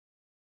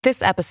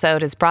This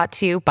episode is brought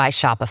to you by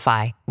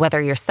Shopify.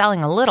 Whether you're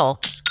selling a little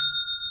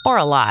or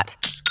a lot,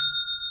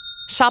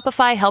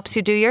 Shopify helps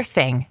you do your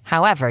thing,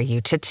 however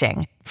you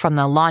cha-ching. From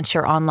the launch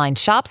your online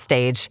shop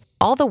stage,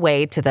 all the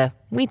way to the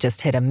we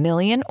just hit 1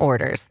 million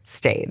orders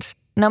stage.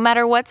 No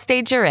matter what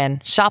stage you're in,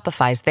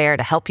 Shopify's there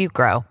to help you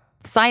grow.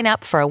 Sign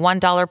up for a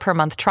 $1 per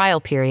month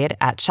trial period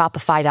at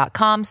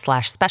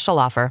shopify.com/special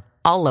offer,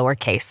 all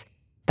lowercase.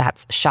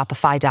 That's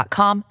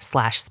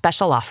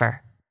shopify.com/special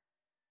offer.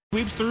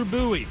 Sweeps through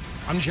Bowie.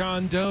 I'm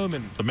John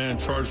Doman. The man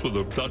charged with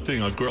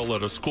abducting a girl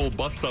at a school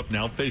bus stop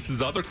now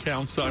faces other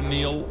counts. I'm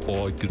Neil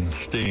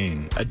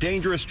Augenstein. A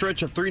dangerous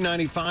stretch of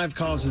 395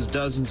 causes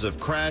dozens of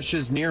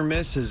crashes, near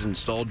misses, and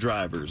stalled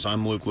drivers.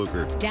 I'm Luke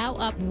Luker. Dow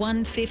up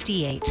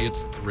 158.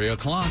 It's 3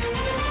 o'clock.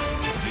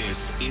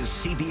 This is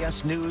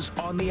CBS News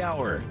on the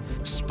Hour,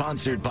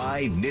 sponsored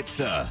by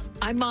NHTSA.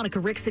 I'm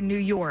Monica Ricks in New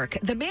York.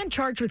 The man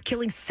charged with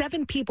killing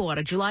 7 people at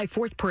a July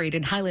 4th parade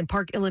in Highland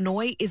Park,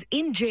 Illinois, is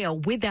in jail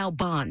without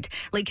bond.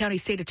 Lake County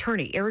State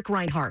Attorney Eric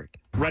Reinhart.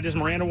 Read his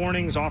Miranda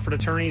warnings, offered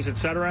attorneys,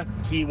 etc.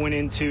 He went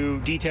into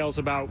details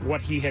about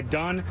what he had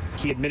done.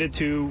 He admitted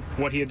to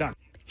what he had done.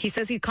 He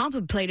says he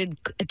contemplated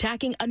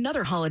attacking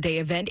another holiday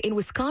event in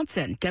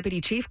Wisconsin. Deputy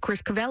Chief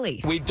Chris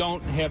Cavelli. We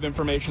don't have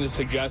information to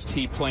suggest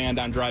he planned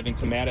on driving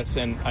to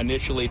Madison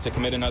initially to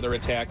commit another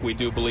attack. We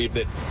do believe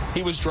that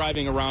he was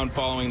driving around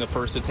following the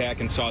first attack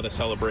and saw the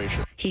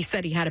celebration. He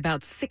said he had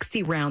about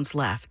 60 rounds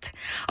left.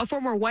 A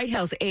former White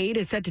House aide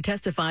is set to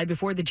testify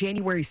before the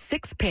January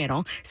 6th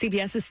panel.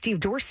 CBS's Steve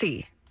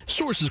Dorsey.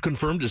 Sources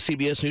confirmed to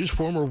CBS News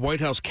former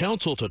White House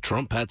counsel to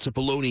Trump, Pat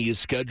Cipollone, is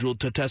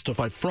scheduled to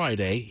testify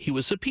Friday. He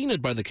was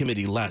subpoenaed by the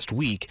committee last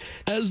week.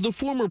 As the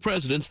former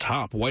president's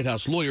top White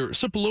House lawyer,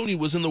 Cipollone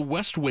was in the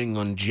West Wing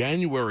on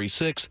January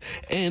 6th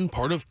and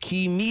part of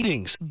key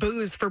meetings.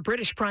 Boos for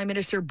British Prime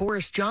Minister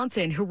Boris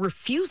Johnson, who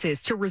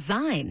refuses to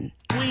resign.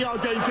 We are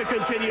going to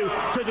continue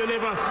to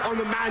deliver on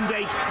the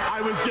mandate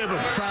I was given.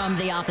 From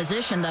the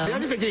opposition, though. The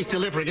only thing he's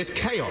delivering is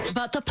chaos.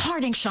 But the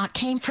parting shot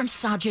came from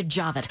Sajid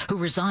Javid, who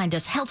resigned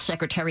as health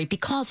secretary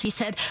because he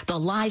said the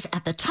lies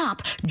at the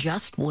top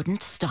just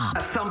wouldn't stop.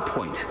 At some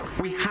point,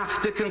 we have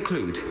to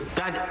conclude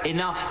that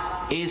enough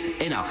is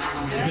enough.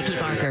 Vicky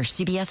Barker,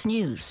 CBS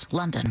News,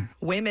 London.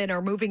 Women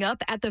are moving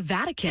up at the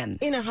Vatican.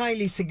 In a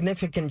highly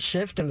significant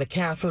shift in the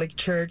Catholic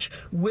Church,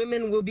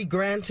 women will be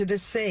granted a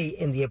say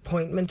in the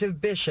appointment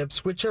of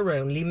bishops, which are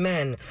only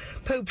men.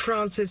 Pope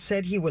Francis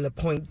said he will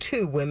appoint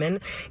 2 women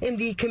in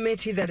the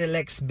committee that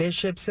elects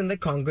bishops in the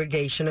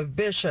Congregation of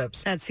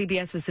Bishops. That's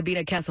CBS's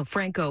Sabina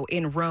Castelfranco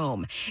in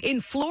Rome. In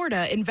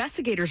Florida,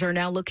 investigators are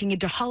now looking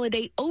into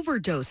holiday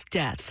overdose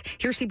deaths.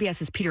 Here's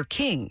CBS's Peter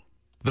King.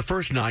 The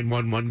first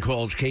 911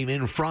 calls came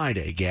in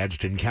Friday.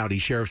 Gadsden County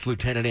Sheriff's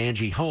Lieutenant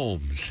Angie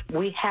Holmes.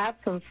 We have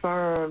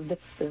confirmed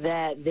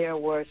that there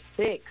were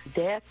 6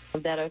 deaths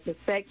that are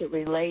suspected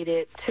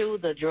related to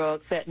the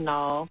drug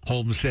fentanyl.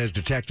 Holmes says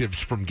detectives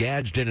from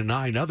Gadsden and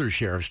 9 other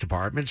sheriff's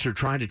departments are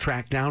trying to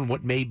track down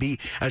what may be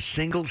a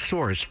single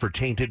source for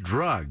tainted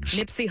drugs.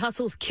 Nipsey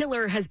Hussle's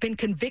killer has been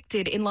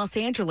convicted in Los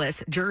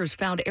Angeles. Jurors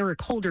found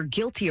Eric Holder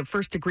guilty of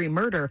first-degree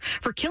murder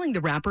for killing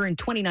the rapper in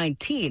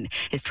 2019.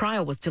 His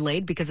trial was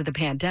delayed because of the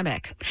pandemic.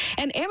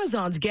 And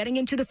Amazon's getting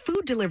into the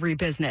food delivery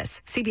business.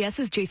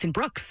 CBS's Jason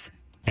Brooks.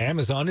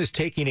 Amazon is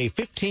taking a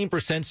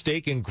 15%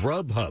 stake in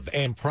Grubhub,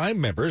 and Prime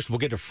members will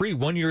get a free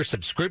 1-year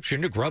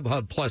subscription to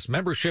Grubhub Plus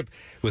membership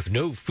with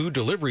no food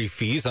delivery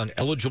fees on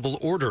eligible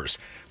orders.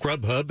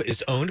 Grubhub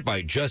is owned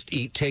by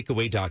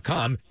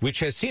JustEatTakeaway.com, which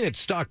has seen its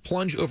stock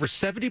plunge over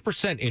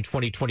 70% in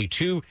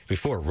 2022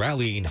 before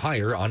rallying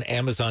higher on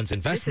Amazon's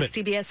investment. This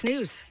is CBS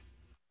News.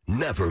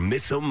 Never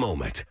miss a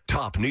moment.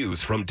 Top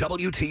news from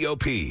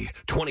WTOP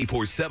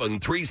 24/7,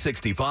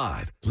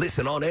 365.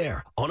 Listen on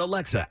air, on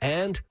Alexa,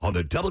 and on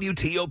the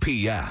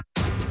WTOP app.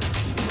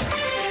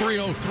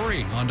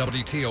 3:03 on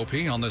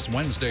WTOP on this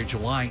Wednesday,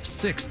 July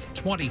 6th,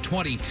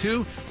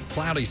 2022.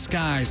 Cloudy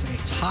skies.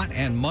 It's hot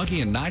and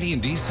muggy and 90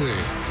 in D.C.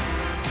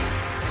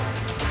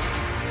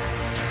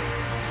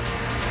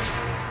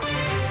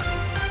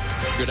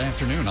 Good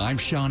afternoon. I'm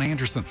Sean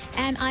Anderson.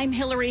 And I'm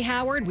Hillary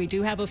Howard. We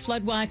do have a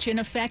flood watch in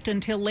effect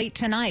until late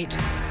tonight.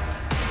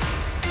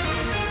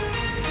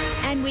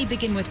 And we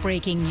begin with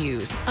breaking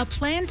news. A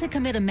plan to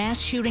commit a mass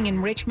shooting in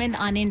Richmond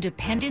on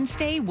Independence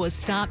Day was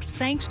stopped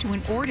thanks to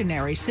an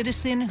ordinary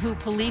citizen who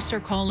police are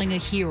calling a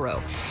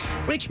hero.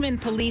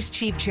 Richmond Police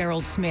Chief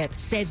Gerald Smith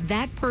says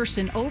that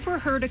person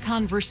overheard a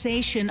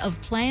conversation of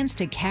plans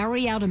to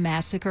carry out a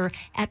massacre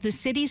at the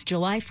city's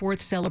July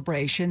 4th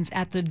celebrations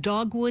at the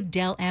Dogwood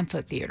Dell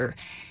Amphitheater.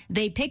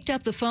 They picked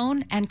up the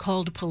phone and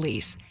called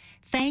police.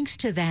 Thanks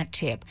to that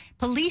tip,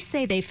 police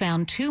say they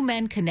found 2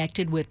 men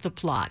connected with the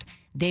plot.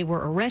 They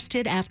were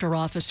arrested after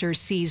officers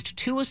seized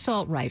 2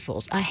 assault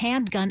rifles, a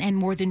handgun, and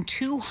more than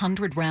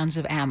 200 rounds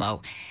of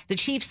ammo. The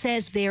chief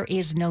says there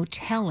is no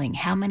telling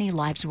how many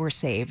lives were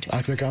saved.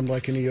 I think I'm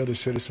like any other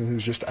citizen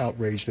who's just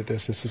outraged at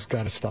this. This has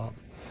got to stop.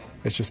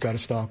 It's just got to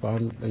stop. I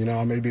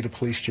may be the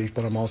police chief,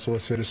 but I'm also a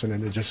citizen,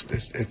 and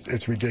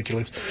it's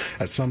ridiculous.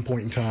 At some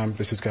point in time,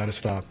 this has got to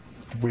stop.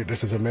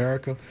 This is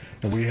America,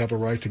 and we have a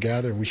right to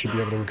gather, and we should be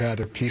able to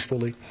gather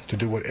peacefully to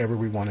do whatever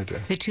we want to do.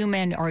 The two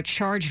men are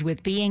charged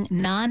with being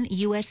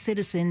non-U.S.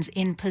 citizens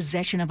in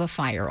possession of a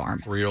firearm.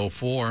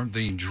 304,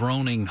 the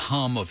droning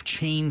hum of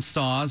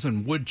chainsaws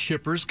and wood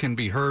chippers can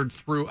be heard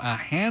through a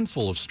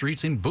handful of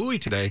streets in Bowie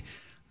today.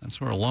 That's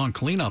where a long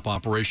cleanup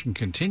operation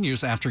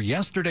continues after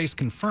yesterday's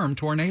confirmed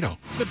tornado.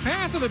 The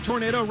path of the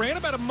tornado ran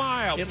about a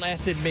mile. It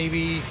lasted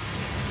maybe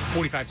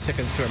 45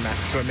 seconds to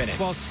a minute.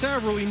 While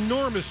several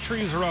enormous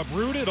trees are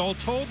uprooted, all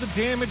told, the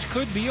damage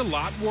could be a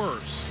lot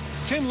worse.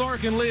 Tim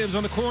Larkin lives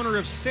on the corner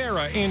of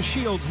Sarah and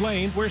Shields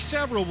Lanes, where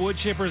several wood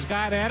chippers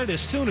got at it as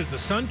soon as the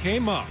sun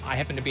came up. I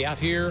happened to be out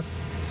here.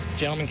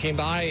 Gentleman came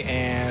by,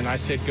 and I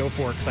said go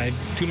for it because I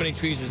had too many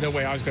trees. There's no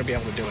way I was going to be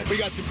able to do it. We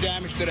got some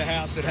damage to the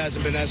house that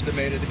hasn't been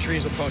estimated. The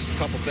trees will cost a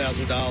couple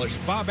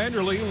 $1,000s. Bob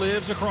Enderly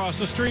lives across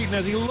the street, and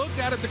as he looked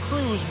out at the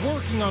crews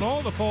working on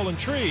all the fallen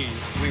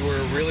trees, we were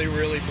really,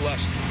 really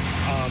blessed.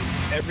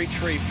 Every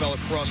tree fell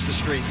across the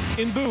street.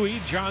 In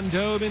Bowie, John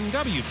Dobin,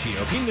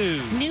 WTOP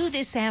News. New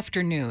this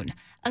afternoon.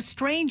 A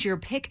stranger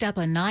picked up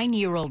a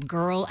 9-year-old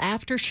girl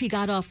after she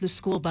got off the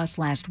school bus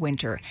last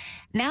winter.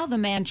 Now the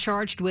man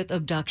charged with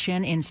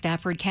abduction in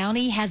Stafford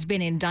County has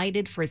been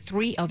indicted for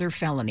 3 other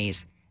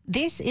felonies.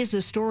 This is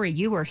a story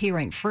you are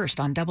hearing first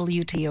on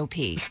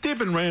WTOP.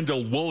 Stephen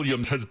Randall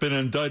Williams has been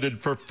indicted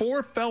for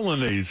 4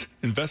 felonies.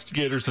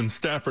 Investigators in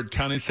Stafford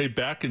County say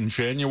back in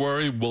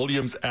January,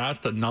 Williams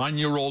asked a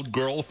 9-year-old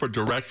girl for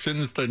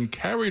directions, then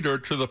carried her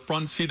to the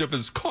front seat of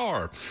his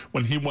car.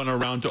 When he went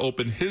around to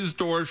open his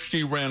door,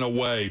 she ran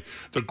away.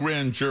 The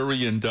grand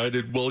jury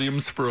indicted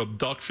Williams for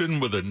abduction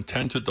with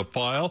intent to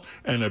defile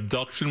and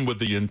abduction with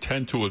the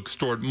intent to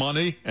extort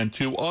money and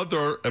 2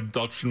 other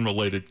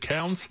abduction-related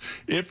counts.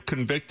 If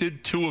convicted,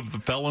 2 of the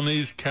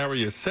felonies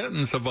carry a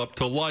sentence of up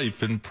to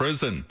life in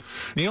prison.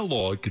 Neil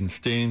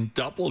Augenstein,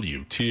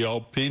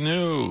 WTOP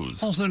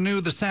News. Also new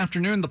this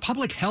afternoon, the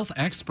public health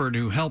expert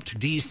who helped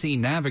D.C.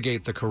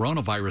 navigate the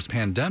coronavirus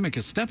pandemic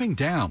is stepping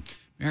down.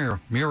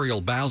 Mayor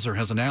Muriel Bowser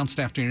has announced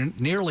after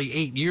nearly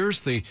 8 years,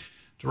 the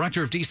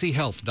Director of D.C.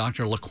 Health,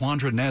 Dr.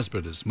 LaQuandra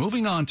Nesbitt, is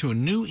moving on to a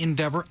new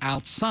endeavor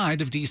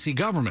outside of D.C.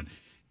 government.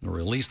 In the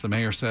release, the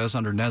mayor says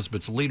under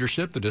Nesbitt's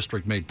leadership, the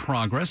district made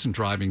progress in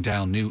driving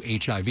down new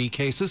HIV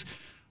cases,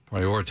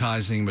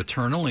 prioritizing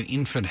maternal and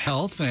infant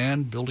health,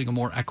 and building a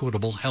more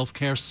equitable health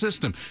care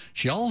system.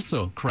 She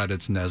also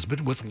credits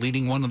Nesbitt with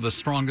leading one of the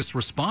strongest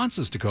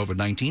responses to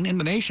COVID-19 in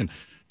the nation.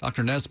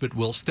 Dr. Nesbitt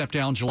will step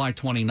down July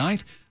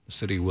 29th. The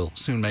city will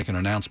soon make an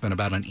announcement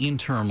about an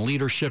interim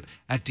leadership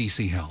at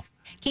D.C. Health.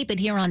 Keep it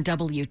here on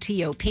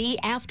WTOP.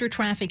 After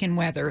traffic and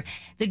weather,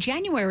 the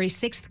January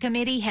 6th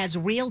committee has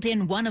reeled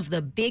in one of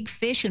the big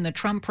fish in the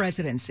Trump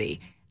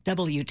presidency.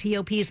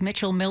 WTOP's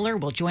Mitchell Miller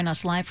will join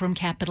us live from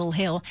Capitol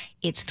Hill.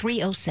 It's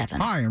 3:07.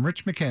 Hi, I'm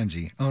Rich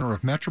McKenzie, owner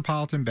of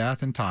Metropolitan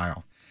Bath and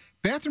Tile.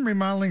 Bathroom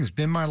remodeling has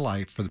been my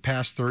life for the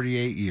past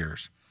 38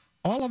 years.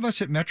 All of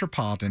us at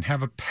Metropolitan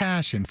have a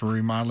passion for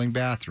remodeling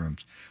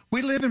bathrooms.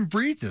 We live and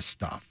breathe this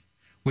stuff.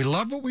 We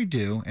love what we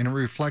do, and it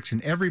reflects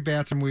in every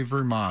bathroom we've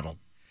remodeled.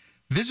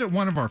 Visit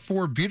one of our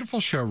 4 beautiful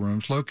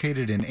showrooms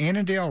located in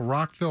Annandale,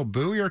 Rockville,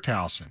 Bowie, or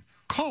Towson.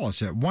 Call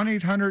us at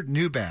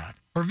 1-800-NEW-BATH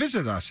or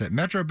visit us at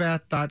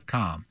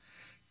metrobath.com.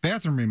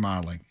 Bathroom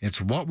remodeling,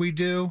 it's what we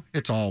do,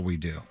 it's all we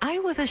do. I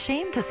was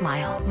ashamed to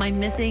smile. My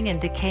missing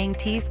and decaying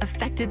teeth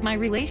affected my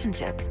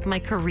relationships, my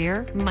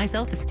career, my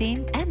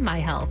self-esteem, and my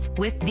health.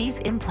 With these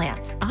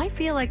implants, I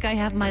feel like I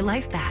have my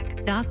life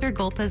back. Dr.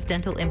 Golpa's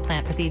dental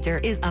implant procedure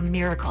is a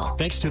miracle.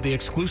 Thanks to the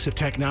exclusive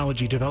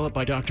technology developed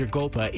by Dr. Golpa,